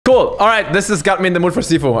Cool. All right, this has got me in the mood for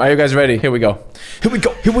Sifu. Are you guys ready? Here we go. Here we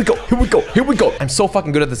go. Here we go. Here we go. Here we go. I'm so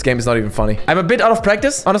fucking good at this game. It's not even funny. I'm a bit out of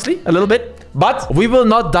practice, honestly, a little bit. But we will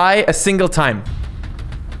not die a single time.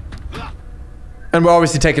 And we're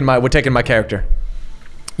obviously taking my character.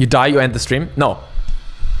 You die, you end the stream. No.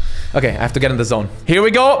 Okay, I have to get in the zone. Here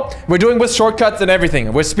we go. We're doing with shortcuts and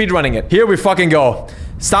everything. We're speedrunning it. Here we fucking go.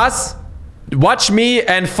 Stas, watch me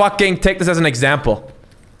and fucking take this as an example.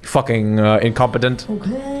 Fucking incompetent.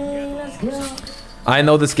 Okay, let's go. I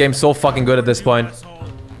know this game so fucking good at this point.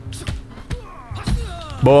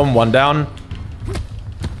 Boom, one down.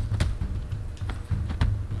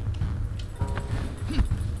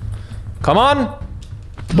 Come on.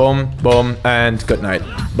 Boom, boom, and good night.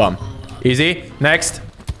 Boom. Easy. Next.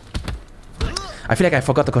 I feel like I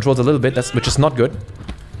forgot the controls a little bit, which is not good.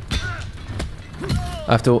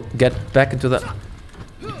 I have to get back into the...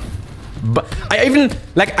 But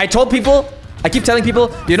I told people, I keep telling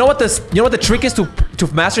people, you know what the trick is to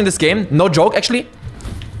mastering this game? No joke, actually.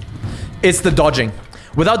 It's the dodging.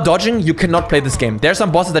 Without dodging, you cannot play this game. There are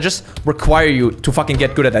some bosses that just require you to fucking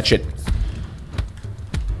get good at that shit.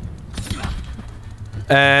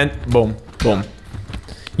 And boom, boom.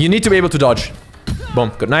 You need to be able to dodge.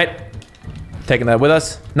 Boom, good night. Taking that with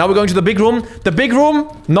us. Now we're going to the big room. The big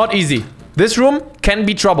room, not easy. This room can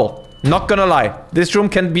be trouble. Not gonna lie. This room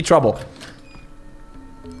can be trouble.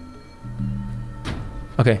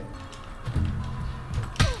 Okay.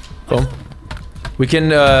 Boom. We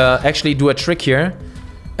can actually do a trick here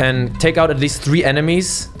and take out at least 3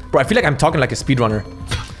 enemies. Bro, I feel like I'm talking like a speedrunner.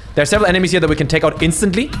 There are several enemies here that we can take out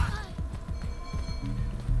instantly.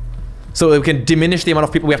 So we can diminish the amount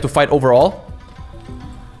of people we have to fight overall.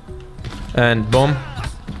 And boom.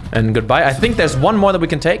 And goodbye. I think there's one more that we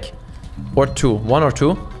can take. Or 2. 1 or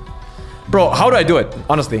 2. Bro, how do I do it?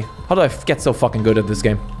 Honestly. How do I get so fucking good at this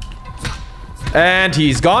game? And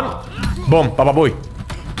he's gone. Boom. Baba booey.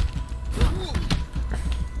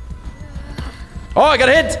 Oh, I got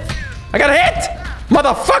hit. I got hit.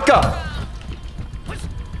 Motherfucker.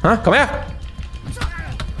 Huh? Come here.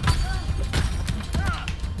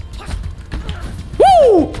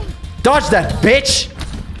 Woo! Dodge that, bitch.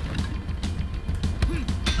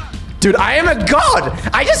 Dude, I am a god.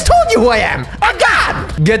 I just told you who I am. A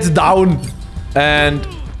god. Gets down. And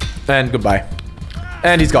goodbye.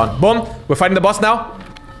 And he's gone. Boom. We're fighting the boss now.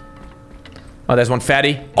 Oh, there's one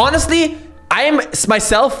fatty. Honestly, I am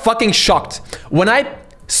myself fucking shocked. When I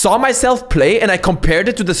saw myself play and I compared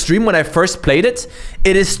it to the stream when I first played it,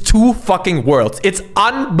 it is 2 fucking worlds. It's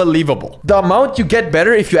unbelievable. The amount you get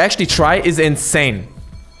better if you actually try is insane.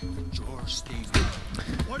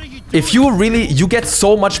 If you really, you get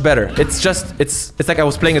so much better. It's just, it's like I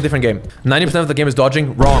was playing a different game. 90% of the game is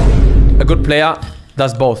dodging. Wrong. A good player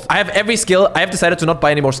does both. I have every skill. I have decided to not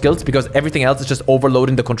buy any more skills because everything else is just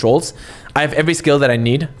overloading the controls. I have every skill that I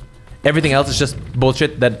need. Everything else is just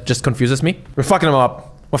bullshit that just confuses me. We're fucking him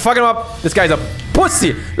up. We're fucking him up. This guy's a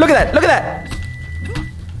pussy. Look at that. Look at that.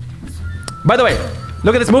 By the way,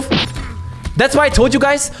 look at this move. That's why I told you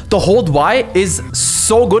guys the hold Y is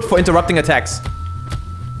so good for interrupting attacks.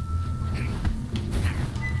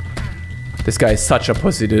 This guy is such a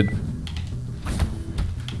pussy, dude.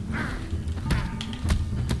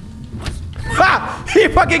 Ha! He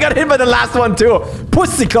fucking got hit by the last one too.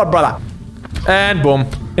 Pussy club, brother. And boom.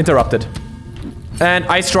 Interrupted. And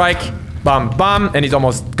ice strike. Bam, bam. And he's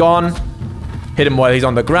almost gone. Hit him while he's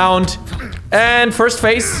on the ground. And first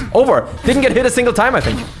phase over. Didn't get hit a single time, I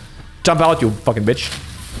think. Jump out, you fucking bitch.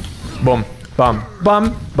 Boom. Bam.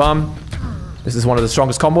 Bam. Bam. This is one of the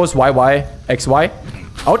strongest combos. Y, Y, X, Y.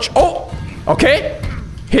 Ouch. Oh! Okay.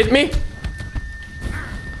 Hit me.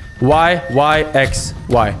 Y, Y, X,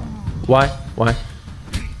 Y. Y, Y.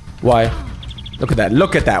 Y. Look at that.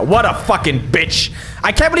 Look at that. What a fucking bitch.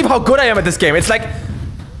 I can't believe how good I am at this game. It's like...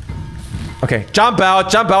 Okay. Jump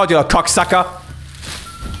out, you cocksucker.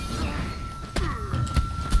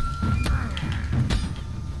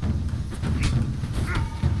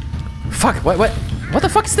 Fuck. What the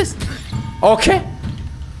fuck is this? Okay.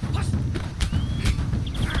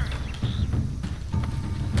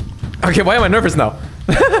 Okay, why am I nervous now?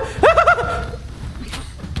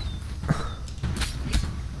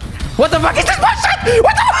 What the fuck is this bullshit?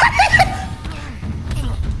 What the fuck is this?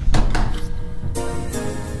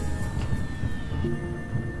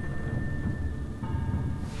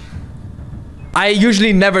 I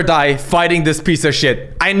usually never die fighting this piece of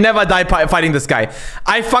shit. I never die fighting this guy.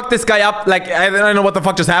 I fucked this guy up like, I don't know what the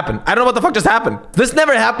fuck just happened. I don't know what the fuck just happened. This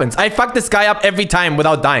never happens. I fuck this guy up every time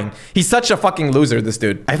without dying. He's such a fucking loser, this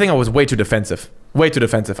dude. I think I was way too defensive. Way too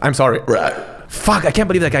defensive. I'm sorry. Fuck, I can't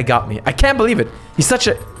believe that guy got me. I can't believe it. He's such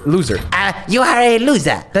a loser. You are a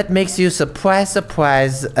loser. That makes you surprise,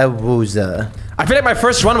 a loser. I feel like my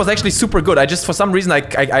first run was actually super good. I just, for some reason,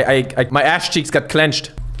 my ass cheeks got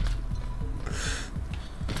clenched.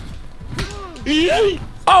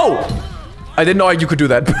 Oh! I didn't know you could do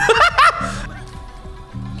that.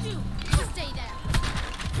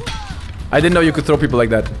 I didn't know you could throw people like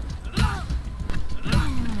that.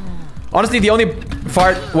 Honestly, the only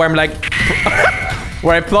part where I'm like...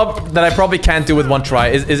 where I probably can't do with one try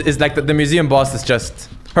is like the museum boss is just...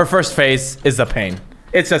 Her first phase is a pain.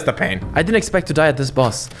 It's just a pain. I didn't expect to die at this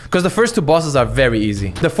boss. Because the first two bosses are very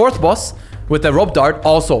easy. The fourth boss with the rope dart,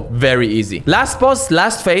 also very easy. Last boss,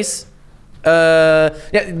 last phase... yeah,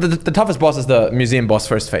 the toughest boss is the museum boss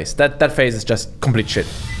first phase. That phase is just complete shit.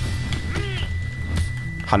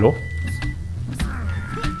 Hallo?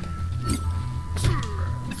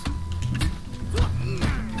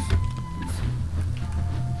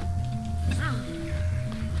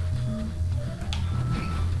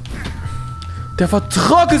 Der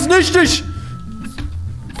Vertrag ist nichtig!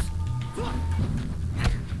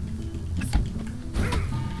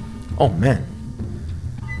 Oh man.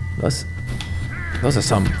 Those are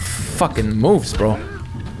some fucking moves, bro.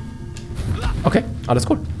 Okay, alles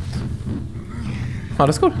gut.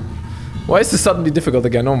 Alles gut. Why is this suddenly difficult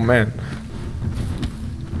again? Oh man.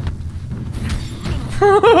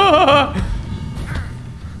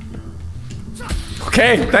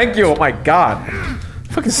 Okay, thank you. Oh my god.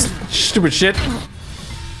 Fucking stupid shit.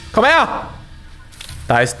 Komm her!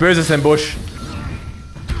 Da ist Böses im Busch.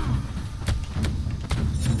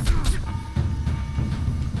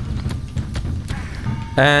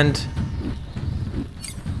 And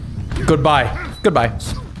goodbye. Goodbye.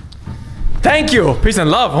 Thank you. Peace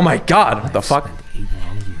and love. Oh my god. What the fuck?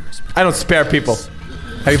 I don't spare people.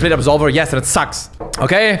 Have you played Absolver? Yes, and it sucks.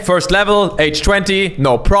 Okay, first level, age 20,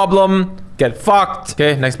 no problem. Get fucked.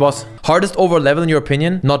 Okay, next boss. Hardest over level in your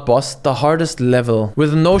opinion? Not boss. The hardest level.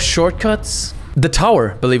 With no shortcuts? The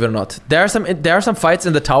tower, believe it or not. There are some fights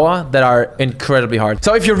in the tower that are incredibly hard.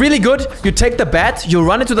 So if you're really good, you take the bat, you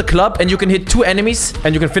run into the club, and you can hit 2 enemies,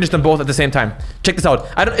 and you can finish them both at the same time. Check this out.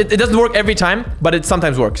 It doesn't work every time, but it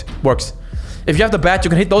sometimes works. If you have the bat, you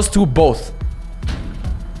can hit those 2 both.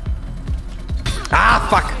 Ah,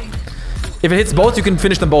 fuck. If it hits both, you can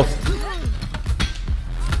finish them both.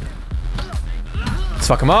 Let's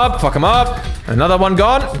fuck him up, fuck him up. Another one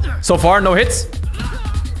gone. So far, no hits.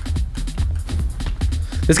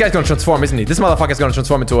 This guy's gonna transform, isn't he? This motherfucker's gonna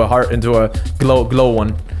transform into a heart, into a glow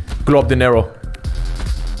one. Glow up dinero.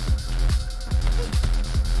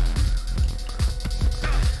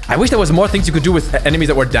 I wish there was more things you could do with enemies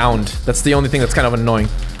that were downed. That's the only thing that's kind of annoying.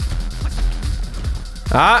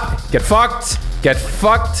 Ah, get fucked. Get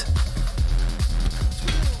fucked.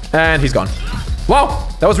 And he's gone. Wow,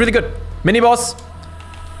 that was really good. Mini boss.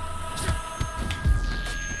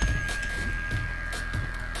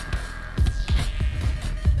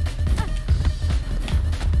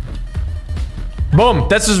 Boom.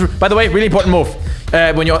 That's just, by the way, really important move.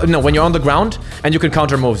 When you're on the ground and you can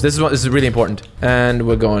counter moves. This is really important. And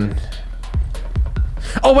we're going.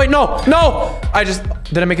 Oh wait, no.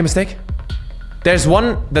 Did I make a mistake? There's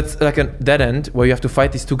one that's like a dead end where you have to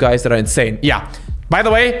fight these 2 guys that are insane. Yeah. By the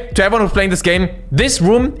way, to everyone who's playing this game, this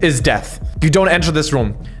room is death. You don't enter this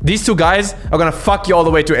room. These 2 guys are gonna fuck you all the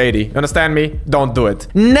way to 80. You understand me? Don't do it.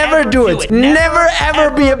 Never do it. Never ever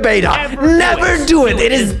be a beta. Never do it.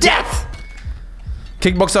 It is death.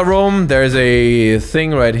 Kickboxer room. There's a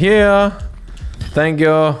thing right here. Thank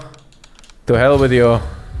you. To hell with you.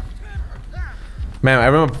 Man, I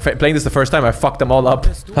remember playing this the first time. I fucked them all up.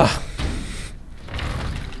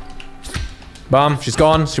 Bam, she's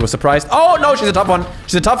gone. She was surprised. Oh no, she's a tough one.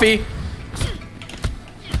 She's a toughie.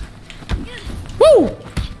 Woo!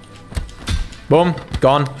 Boom,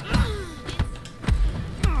 gone.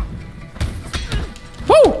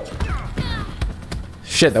 Woo!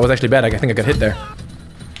 Shit, that was actually bad. I think I got hit there.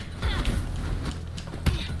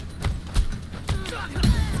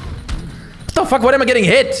 What the fuck? Why am I getting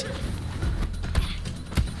hit?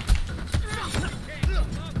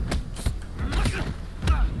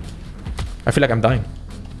 I feel like I'm dying.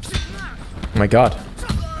 Oh my god.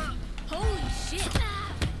 Holy shit.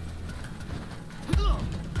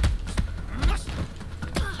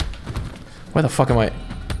 Why the fuck am I?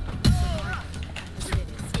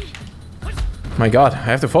 My god, I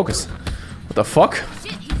have to focus. What the fuck?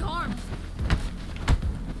 Shit, he's armed.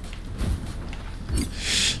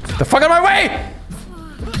 Get the fuck out of my way!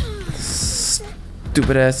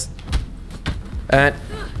 Stupid ass. And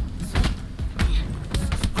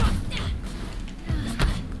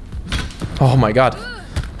Oh my god.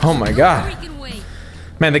 Oh my god. Freaking wait.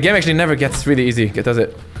 Man, the game actually never gets really easy, does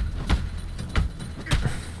it?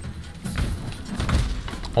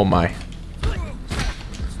 Oh my.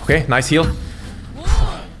 Okay, nice heal.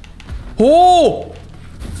 Oh!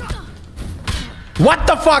 What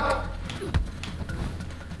the fuck?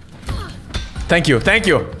 Thank you, thank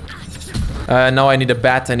you. Now I need a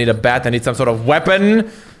bat, I need some sort of weapon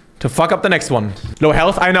to fuck up the next one. Low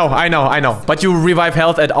health? I know. But you revive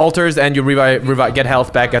health at altars and you get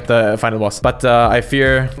health back at the final boss. But I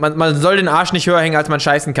fear... Man soll den Arsch nicht höher hängen, als man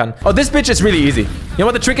scheißen kann. Oh, this bitch is really easy. You know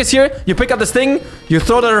what the trick is here? You pick up this thing, you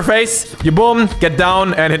throw it at her face, you boom, get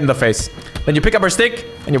down and hit in the face. Then you pick up her stick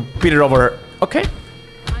and you beat it over her. Okay.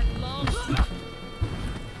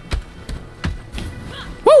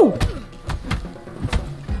 Woo!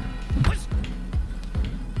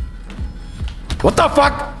 What the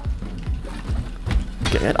fuck?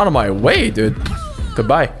 Get out of my way, dude.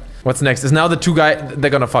 Goodbye. What's next? Is now the two guys... They're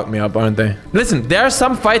gonna fuck me up, aren't they? Listen, there are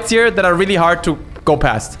some fights here that are really hard to go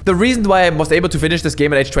past. The reason why I was able to finish this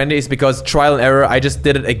game at age 20 is because trial and error, I just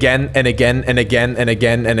did it again and again and again and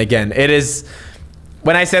again and again. It is...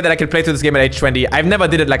 When I said that I could play through this game at age 20, I've never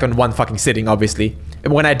did it like on one fucking sitting, obviously.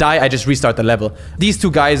 When I die, I just restart the level. These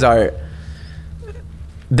two guys are...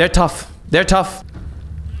 They're tough. They're tough.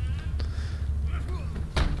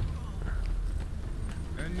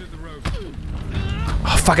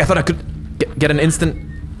 Oh, fuck, I thought I could get an instant...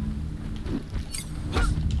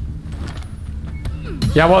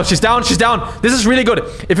 Yeah, well, she's down, she's down. This is really good.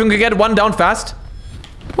 If you can get one down fast.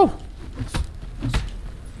 Oh.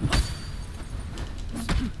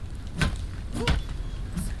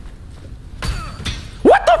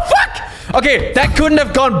 What the fuck? Okay, that couldn't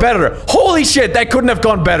have gone better. Holy shit, that couldn't have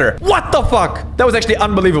gone better. What the fuck? That was actually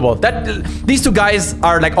unbelievable. These two guys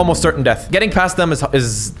are like almost certain death. Getting past them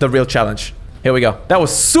is the real challenge. Here we go. That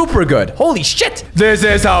was super good. Holy shit. This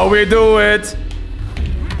is how we do it.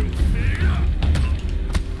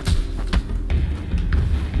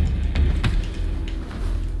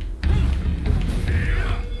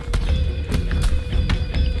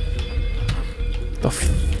 The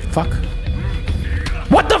fuck?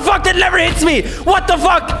 What the fuck? That never hits me. What the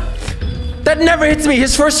fuck? That never hits me.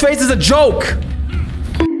 His first phase is a joke.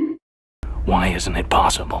 Why isn't it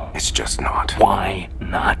possible? It's just not. Why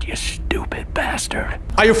not, you stupid bastard?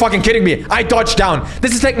 Are you fucking kidding me? I dodged down.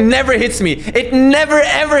 This attack never hits me. It never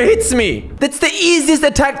ever hits me. That's the easiest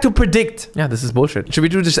attack to predict. Yeah, this is bullshit. Should we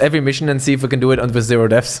do just every mission and see if we can do it with 0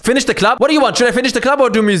 deaths? Finish the club? What do you want? Should I finish the club or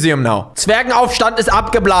do museum now? Zwergenaufstand ist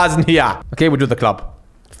abgeblasen here. Okay, we do the club.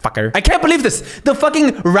 Fucker. I can't believe this. The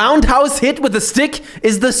fucking roundhouse hit with the stick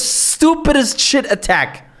is the stupidest shit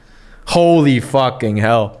attack. Holy fucking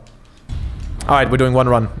hell. Alright, we're doing one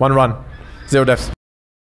run. 0 deaths.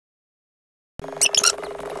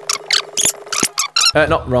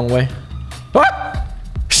 No, wrong way. What?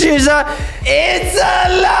 It's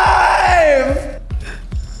alive!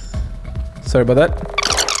 Sorry about that.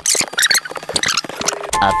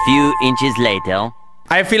 A few inches later.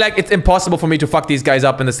 I feel like it's impossible for me to fuck these guys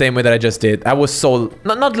up in the same way that I just did. I was so...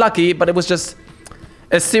 Not lucky, but it was just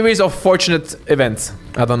a series of fortunate events.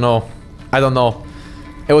 I don't know.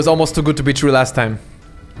 It was almost too good to be true last time.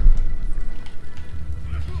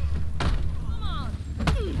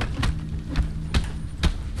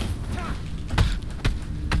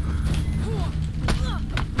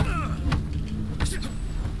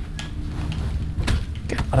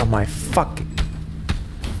 Get out of my fucking...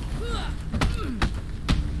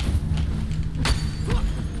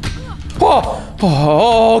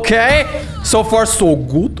 Oh, okay. So far, so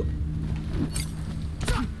good.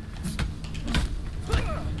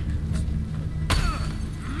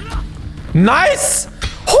 Nice!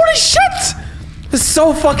 Holy shit! This is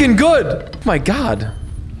so fucking good. Oh my god.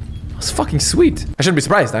 That's fucking sweet. I shouldn't be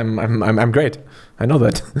surprised. I'm great. I know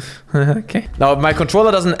that. Okay. Now, if my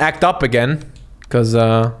controller doesn't act up again, because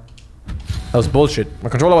that was bullshit. My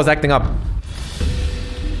controller was acting up.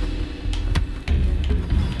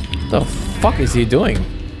 What the fuck is he doing?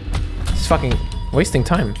 He's fucking wasting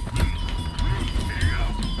time.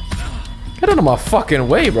 Get out of my fucking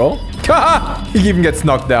way, bro. He even gets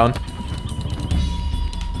knocked down.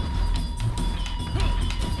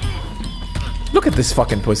 Look at this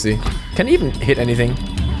fucking pussy. Can he even hit anything?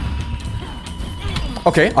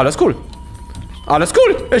 Okay, alles cool. Alles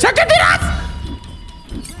cool. Ich hacke dir das!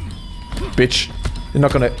 Bitch. You're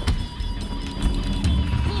not gonna...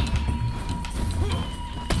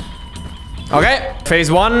 Okay, phase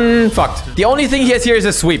 1 fucked. The only thing he has here is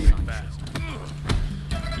a sweep.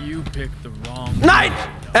 You picked the wrong... Night!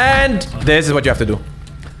 And this is what you have to do.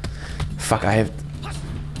 Fuck, I have...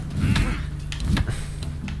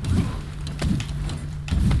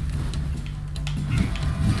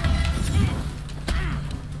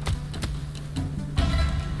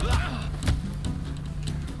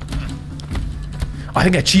 I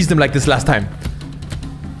think I cheesed him like this last time.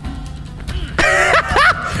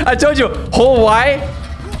 I told you, hold Y,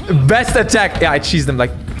 best attack. Yeah, I cheesed him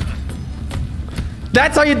like...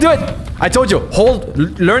 That's how you do it. I told you,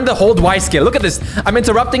 learn the hold Y skill. Look at this. I'm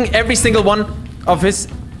interrupting every single one of his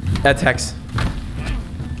attacks.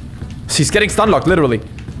 He's getting stun locked, literally.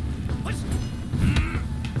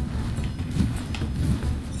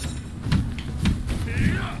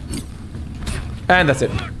 And that's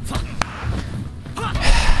it.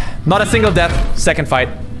 Not a single death. Second fight.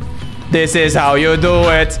 This is how you do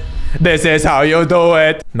it. This is how you do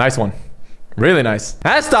it. Nice one. Really nice.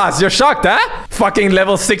 Astas, you're shocked, huh? Fucking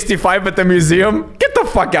level 65 at the museum. Get the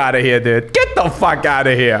fuck out of here, dude. Get the fuck out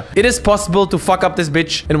of here. It is possible to fuck up this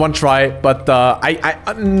bitch in one try, but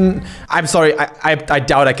I'm sorry. I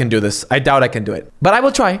doubt I can do this. I doubt I can do it. But I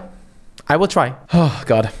will try. I will try. Oh,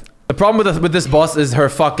 God. The problem with this boss is her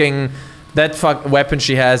fucking... That weapon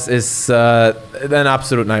she has is an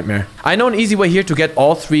absolute nightmare. I know an easy way here to get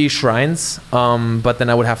all 3 shrines, but then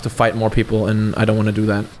I would have to fight more people, and I don't want to do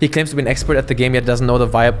that. He claims to be an expert at the game, yet doesn't know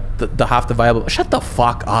the half the viable... Shut the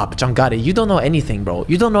fuck up, John Gotti. You don't know anything, bro.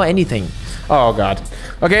 You don't know anything. Oh, God.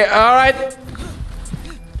 Okay, alright.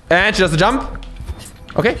 And she does the jump.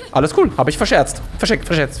 Okay, alles cool. Habe ich verschätzt.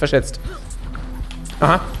 Verschätzt.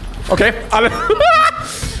 Aha. Okay, alles...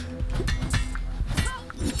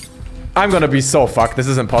 I'm gonna be so fucked. This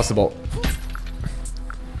is impossible.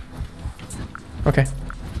 Okay.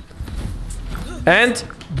 And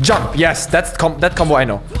jump. Yes, that's that combo I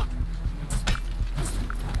know.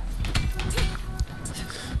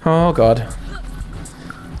 Oh God.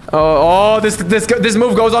 Oh, this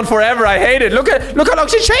move goes on forever. I hate it. Look how long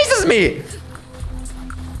she chases me.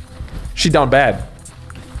 She down bad.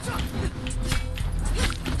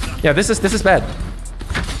 Yeah, this is bad.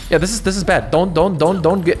 Yeah, this is bad. Don't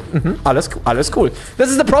get... Alles cool. This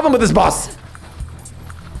is the problem with this boss.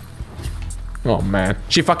 Oh, man.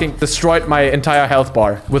 She fucking destroyed my entire health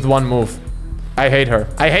bar with one move. I hate her.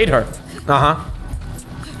 I hate her. Uh-huh.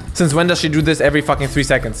 Since when does she do this every fucking 3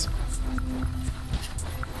 seconds?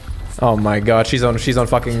 Oh my God, she's on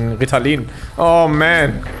fucking Ritalin. Oh,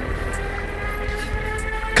 man.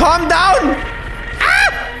 Calm down!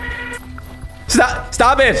 Ah!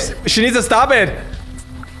 Stop it! She needs to stop it!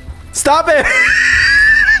 Stop it!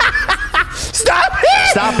 Stop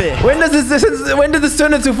it! Stop it! When did this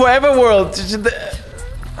turn into Forever World?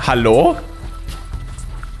 Hello?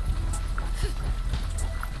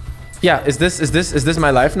 Yeah, is this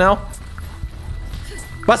my life now?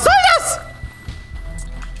 Was soll das?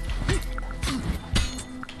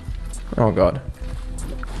 Oh God.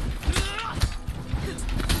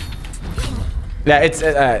 Yeah, it's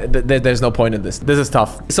there's no point in this. This is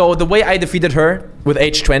tough. So the way I defeated her with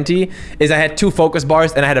H20 is I had 2 focus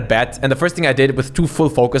bars and I had a bat. And the first thing I did with 2 full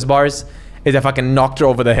focus bars is I fucking knocked her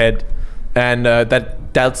over the head. And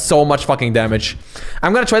that dealt so much fucking damage.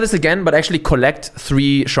 I'm gonna try this again, but actually collect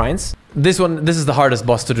 3 shrines. This is the hardest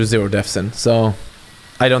boss to do 0 deaths in. So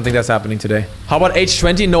I don't think that's happening today. How about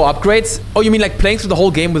H20, no upgrades? Oh, you mean like playing through the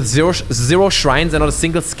whole game with zero shrines and not a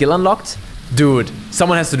single skill unlocked? Dude,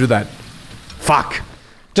 someone has to do that. Fuck.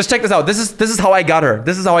 Just check this out. This is how I got her.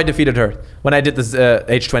 This is how I defeated her when I did this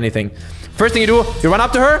H20 thing. First thing you do, you run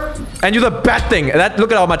up to her and you do the bat thing.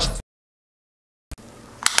 Look at how much.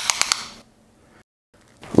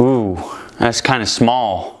 Ooh, that's kind of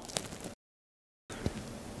small.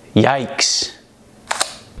 Yikes.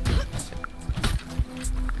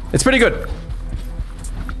 It's pretty good.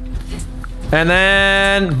 And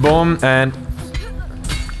then boom and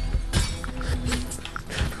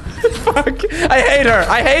fuck. I hate her.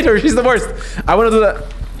 I hate her. She's the worst. I want to do that.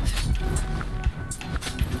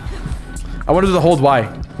 I want to do the hold Y.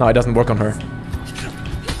 No, it doesn't work on her.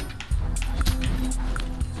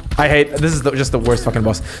 I hate... This is just the worst fucking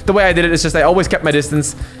boss. The way I did it is just I always kept my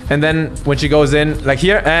distance. And then when she goes in, like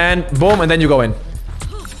here, and boom, and then you go in.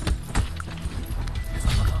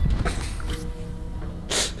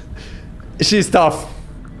 She's tough.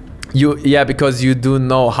 Yeah, because you do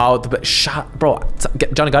know how to... Shut... Bro,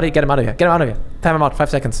 Johnny Gotti, get him out of here. Get him out of here. Time him out. 5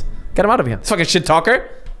 seconds. Get him out of here. This fucking shit talker.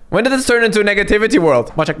 When did this turn into a negativity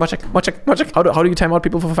world? Watch it. How do you time out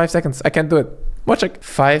people for 5 seconds? I can't do it. Watch it.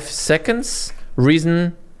 5 seconds.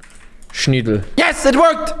 Reason... Schniedel. Yes, it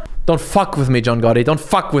worked! Don't fuck with me, John Gotti. Don't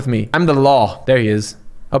fuck with me. I'm the law. There he is.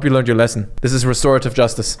 Hope you learned your lesson. This is restorative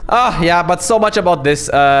justice. Ah, yeah, but so much about this.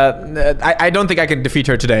 I don't think I can defeat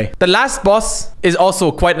her today. The last boss is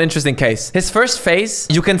also quite an interesting case. His first phase,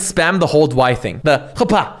 you can spam the hold Y thing. The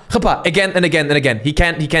hupa, again and again and again. He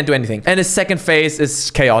can't do anything. And his second phase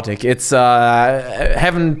is chaotic. It's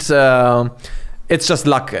It's just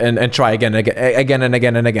luck and try again and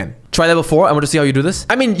again. Try level 4. I want to see how you do this.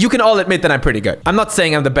 I mean, you can all admit that I'm pretty good. I'm not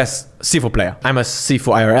saying I'm the best Sifu player. I'm a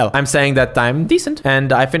Sifu IRL. I'm saying that I'm decent.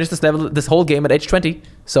 And I finished this whole game at age 20.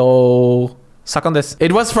 So suck on this.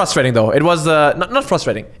 It was frustrating though. It was not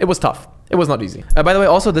frustrating. It was tough. It was not easy. By the way,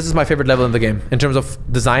 also, this is my favorite level in the game. In terms of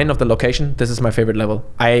design of the location, this is my favorite level.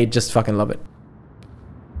 I just fucking love it.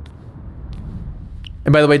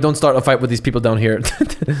 And by the way, don't start a fight with these people down here.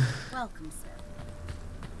 Welcome, sir.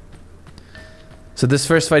 So this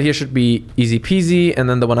first fight here should be easy peasy, and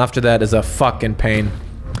then the one after that is a fucking pain.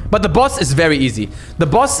 But the boss is very easy. The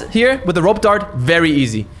boss here with the rope dart, very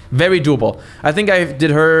easy. Very doable. I think I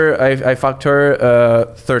did her, I fucked her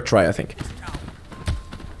third try, I think.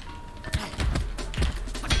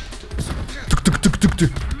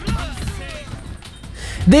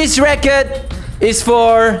 This record is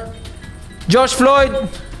for Josh Floyd,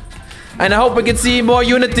 and I hope we can see more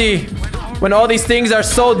unity when all these things are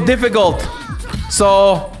so difficult.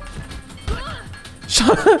 So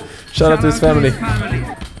shout out to his family.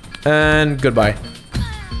 And goodbye.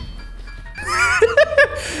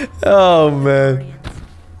 Oh man.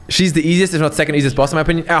 She's the easiest, if not second easiest boss in my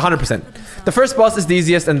opinion. 100%. The first boss is the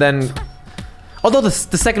easiest, and then although the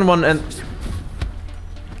second one and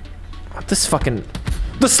this fucking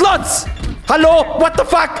the sluts! Hello? What the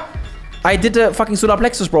fuck? I did a fucking solar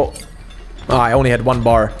plexus, bro. Oh, I only had one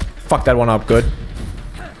bar. Fuck that one up good.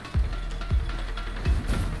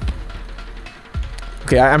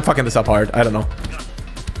 Okay, I'm fucking this up hard. I don't know.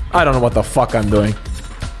 I don't know what the fuck I'm doing.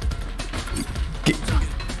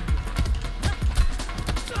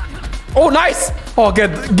 Oh, nice! Oh,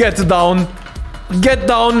 get down. Get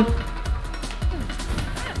down.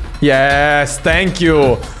 Yes, thank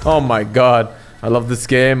you. Oh my god. I love this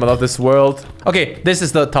game. I love this world. Okay, this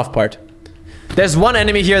is the tough part. There's one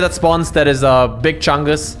enemy here that spawns that is a big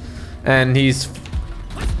chungus. And he's...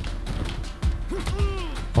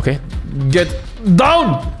 Okay. Get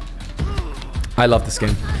down! I love this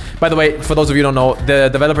game. By the way, for those of you who don't know, the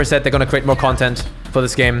developer said they're gonna create more content for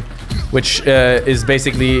this game. Which is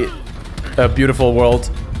basically a beautiful world.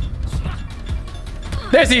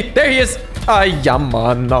 There he is!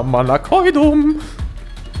 Ayamana manakoidum.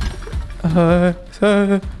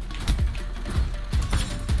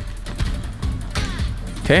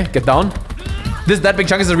 Okay, get down. That big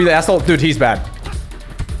chunk is a real asshole. Dude, he's bad.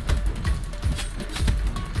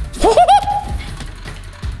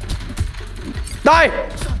 Die!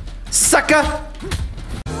 Sucker!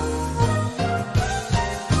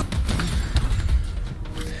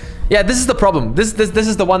 Yeah, this is the problem. This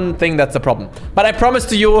is the one thing that's the problem. But I promise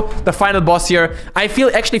to you, the final boss here, I feel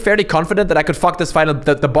actually fairly confident that I could fuck this final...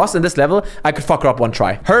 The boss in this level, I could fuck her up one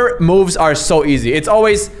try. Her moves are so easy. It's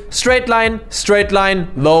always straight line,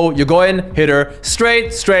 low. You go in, hit her.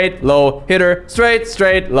 Straight, low. Hit her.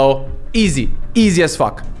 Straight, low. Easy. Easy as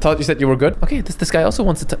fuck. Thought you said you were good? Okay, this guy also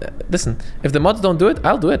wants to... Listen, if the mods don't do it,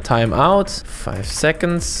 I'll do it. Time out. 5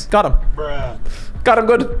 seconds. Got him. Bruh. Got him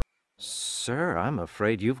good. Sir, I'm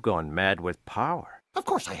afraid you've gone mad with power. Of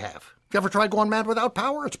course I have. You ever tried going mad without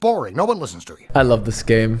power? It's boring. No one listens to you. I love this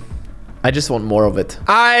game. I just want more of it.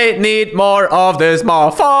 I need more of this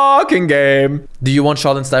motherfucking game. Do you want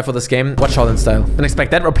Shaolin style for this game? What Shaolin style? Didn't expect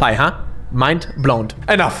that reply, huh? Mind blown.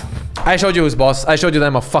 Enough. I showed you who's boss. I showed you that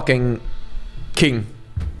I'm a fucking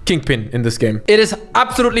kingpin in this game. It is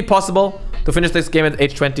absolutely possible to finish this game at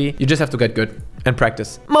age 20. You just have to get good and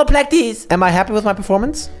practice. More practice. Am I happy with my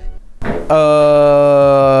performance?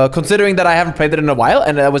 Considering that I haven't played it in a while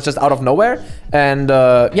and I was just out of nowhere, and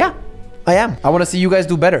yeah, I am. I want to see you guys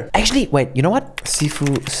do better. Actually, wait, you know what? Sifu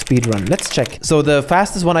speedrun. Let's check. So the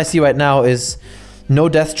fastest one I see right now is no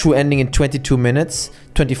death true ending in 22 minutes,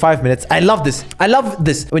 25 minutes. I love this. I love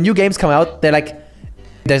this. When new games come out, they're like,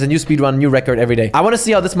 there's a new speedrun, new record every day. I want to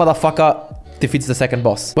see how this motherfucker defeats the second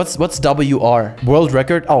boss. What's WR? World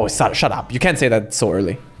record? Oh, shut up. You can't say that so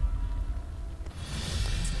early.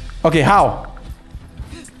 Okay, how?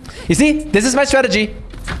 You see, this is my strategy.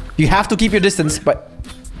 You have to keep your distance, but...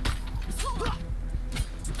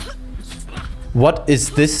 What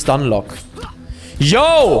is this stun lock?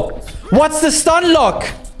 Yo! What's the stun lock?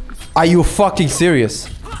 Are you fucking serious?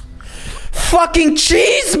 Fucking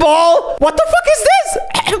cheese ball! What the fuck is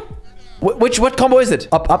this? What combo is it?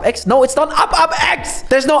 Up X? No, it's not up X!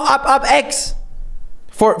 There's no up X!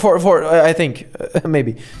 For I think.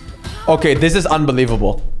 Maybe. Okay, this is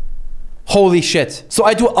unbelievable. Holy shit. So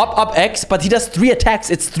I do up X, but he does 3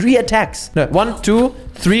 attacks. It's 3 attacks. No, 1, 2,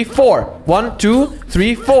 3, 4. 1, 2,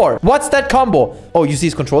 3, 4. What's that combo? Oh, you see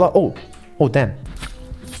his controller? Oh, damn.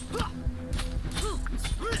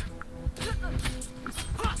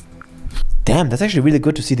 Damn, that's actually really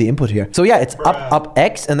good to see the input here. So yeah, it's up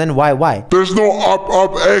X and then Y. There's no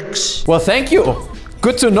up X. Well, thank you.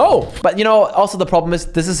 Good to know. But you know, also the problem is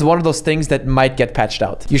this is one of those things that might get patched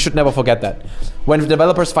out. You should never forget that. When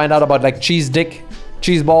developers find out about like cheese dick,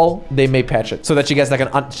 cheese ball, they may patch it so that she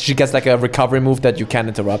gets like a recovery move that you can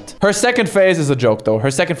interrupt. Her second phase is a joke though.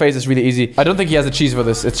 Her second phase is really easy. I don't think he has a cheese for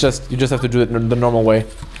this. It's just, you just have to do it in the normal way.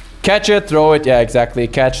 Catch it, throw it. Yeah, exactly.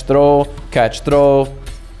 Catch, throw,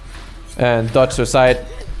 and dodge to the side.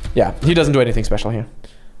 Yeah, he doesn't do anything special here.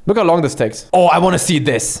 Look how long this takes. Oh, I want to see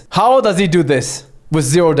this. How does he do this with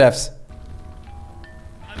 0 deaths?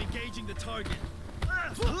 I'm engaging the target.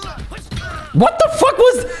 What the fuck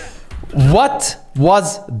was... What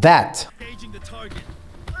was that?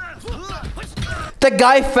 The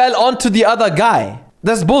guy fell onto the other guy.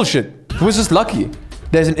 That's bullshit. He was just lucky.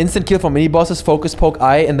 There's an instant kill for mini bosses. Focus, poke,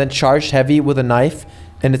 eye, and then charge heavy with a knife.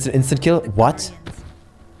 And it's an instant kill. What?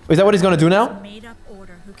 Is that what he's gonna do now? Made up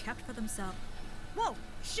order who kept for themselves. Whoa,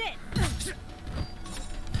 shit.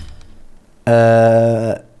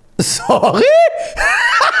 Sorry?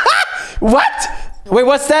 What? Wait,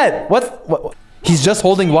 what's that? What? He's just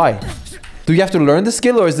holding Y. Do you have to learn the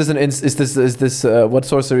skill, or is this what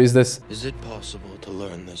sorcery is this? Is it possible to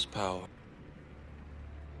learn this power?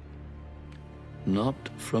 Not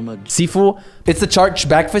from a Sifu. It's the charge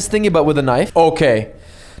back fist thingy, but with a knife. Okay.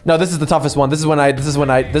 Now this is the toughest one. This is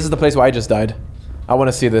the place where I just died. I want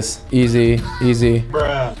to see this. Easy.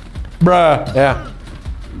 Bruh. Yeah.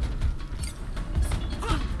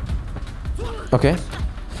 Okay.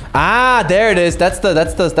 Ah, there it is. That's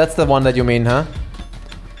the one that you mean, huh?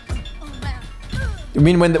 You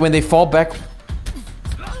mean when they fall back?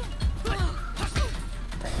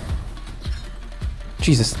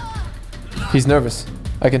 Jesus. He's nervous.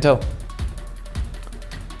 I can tell.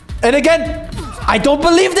 And again, I don't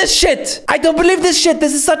believe this shit. I don't believe this shit.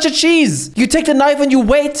 This is such a cheese. You take the knife and you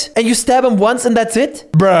wait and you stab him once and that's it?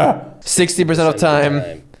 Bruh. 60% of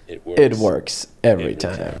time. It works every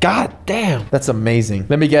time. God damn. That's amazing.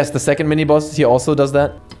 Let me guess, the second mini boss, he also does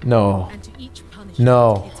that? No.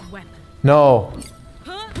 No. No.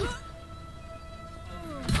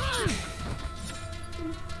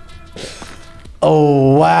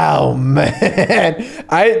 Oh, wow, man.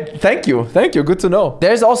 Thank you. Good to know.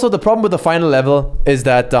 There's also the problem with the final level is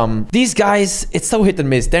that these guys, it's so hit and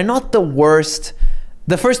miss. They're not the worst.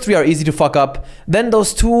 The first 3 are easy to fuck up. Then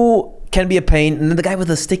those 2 can be a pain, and then the guy with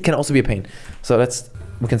the stick can also be a pain. So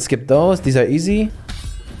we can skip those. These are easy.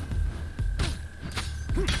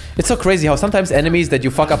 It's so crazy how sometimes enemies that you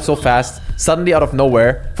fuck up so fast, suddenly out of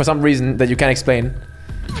nowhere, for some reason that you can't explain.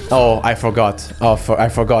 Oh, I forgot. I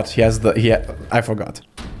forgot. I forgot.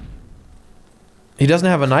 He doesn't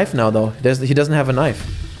have a knife now, though. He doesn't have a knife.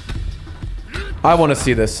 I want to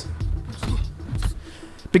see this.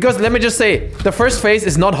 Because let me just say, the first phase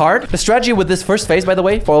is not hard. The strategy with this first phase, by the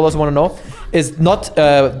way, for all those who want to know, is not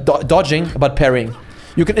dodging, but parrying.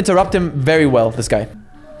 You can interrupt him very well, this guy.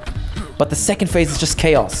 But the second phase is just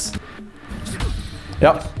chaos.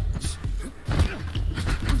 Yep.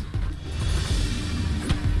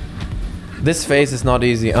 This phase is not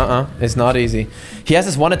easy. It's not easy. He has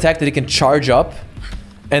this one attack that he can charge up.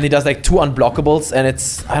 And he does like 2 unblockables. And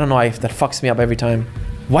it's... I don't know. That fucks me up every time.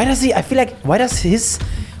 Why does he... I feel like... Why does his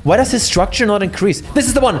structure not increase? This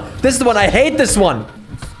is the one. This is the one. I hate this one.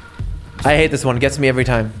 I hate this one. Gets me every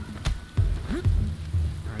time. I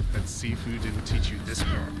bet Sifu didn't teach you this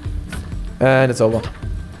part. And it's over.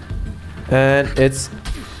 And it's...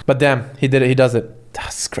 But damn. He did it. He does it.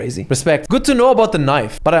 That's crazy. Respect. Good to know about the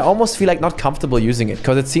knife, but I almost feel like not comfortable using it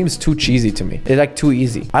because it seems too cheesy to me. It's like too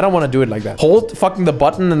easy. I don't want to do it like that. Hold fucking the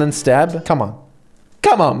button and then stab. Come on.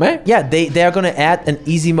 Come on, man. Yeah, they are going to add an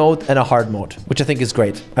easy mode and a hard mode, which I think is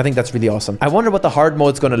great. I think that's really awesome. I wonder what the hard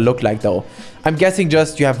mode is going to look like though. I'm guessing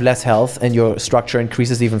just you have less health and your structure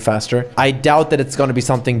increases even faster. I doubt that it's going to be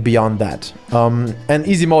something beyond that. And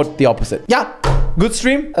easy mode, the opposite. Yeah, good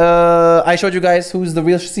stream. I showed you guys who's the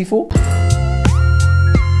real Sifu.